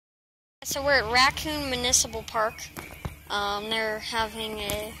So we're at Raccoon Municipal Park. They're having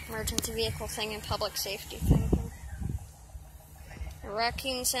a emergency vehicle thing and public safety thing. The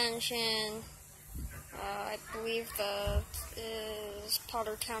Raccoon's engine, I believe is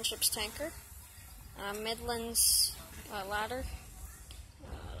Potter Township's tanker, Midland's ladder,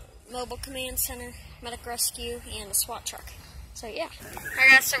 mobile command center, medic rescue, and a SWAT truck. So yeah.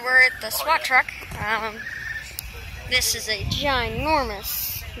 Alright, so we're at the SWAT truck. This is a ginormous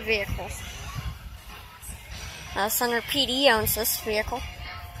vehicle. Center PD owns this vehicle.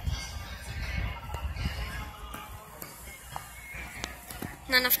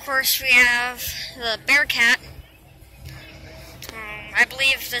 And then, of course, we have the Bearcat. I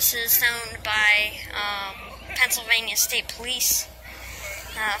believe this is owned by Pennsylvania State Police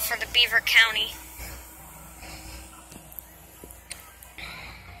for the Beaver County.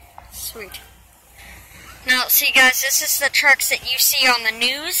 Sweet. Now, see guys, this is the trucks that you see on the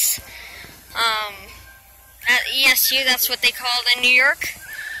news. At ESU, that's what they call it in New York.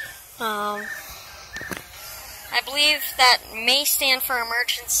 I believe that may stand for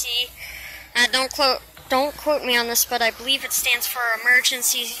emergency. Don't quote me on this, but I believe it stands for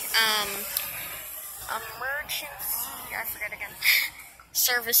emergency. I forget again.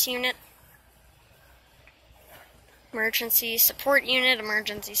 Service unit. Emergency support unit,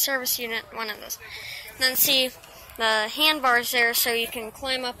 emergency service unit, one of those. Then see the handbars there, so you can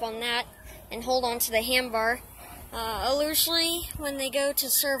climb up on that and hold on to the handbar. Usually when they go to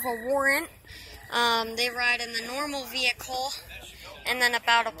serve a warrant, they ride in the normal vehicle, and then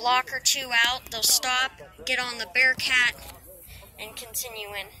about a block or two out, they'll stop, get on the Bearcat, and continue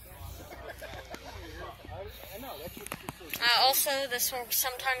in. Also, this will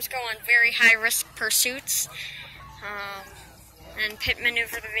sometimes go on very high-risk pursuits, and pit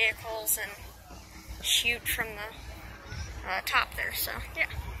maneuver the vehicles and shoot from the top there, so yeah.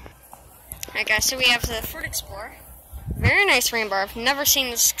 Alright guys, so we have the Ford Explorer. Very nice rain bar. I've never seen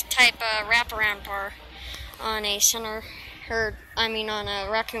this type of wraparound bar on a on a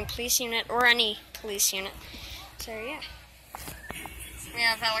Raccoon police unit or any police unit. So yeah. We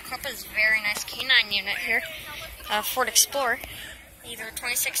have Aliquippa's very nice K9 unit here. Ford Explorer, either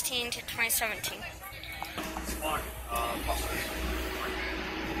 2016 to 2017.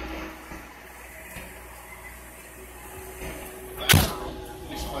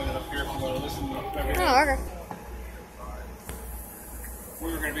 Oh, okay. We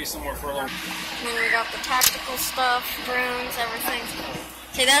were going to be somewhere for a long time. And then we got the tactical stuff, drones, everything.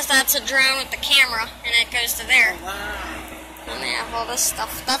 See, that's a drone with the camera, and it goes to there. And they have all this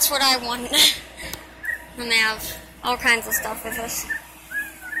stuff. That's what I want. And they have all kinds of stuff with this.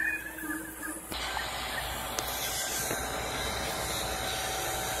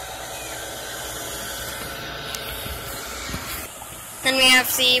 Then we have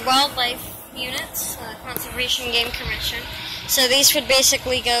the wildlife units, Conservation Game Commission. So these would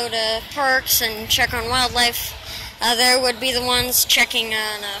basically go to parks and check on wildlife. There would be the ones checking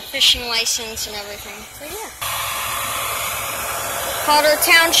on a fishing license and everything. So yeah. Potter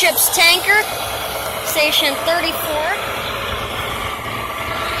Township's tanker, Station 34.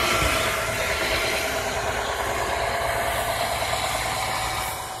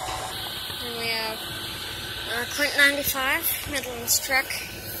 Clint 95, Midland's truck.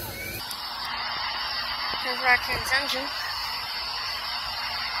 There's Raccoon's engine.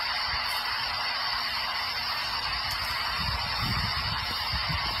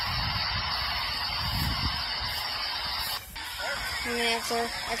 And they have their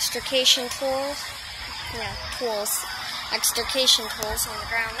extrication tools. Yeah, tools. Extrication tools on the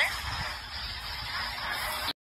ground there.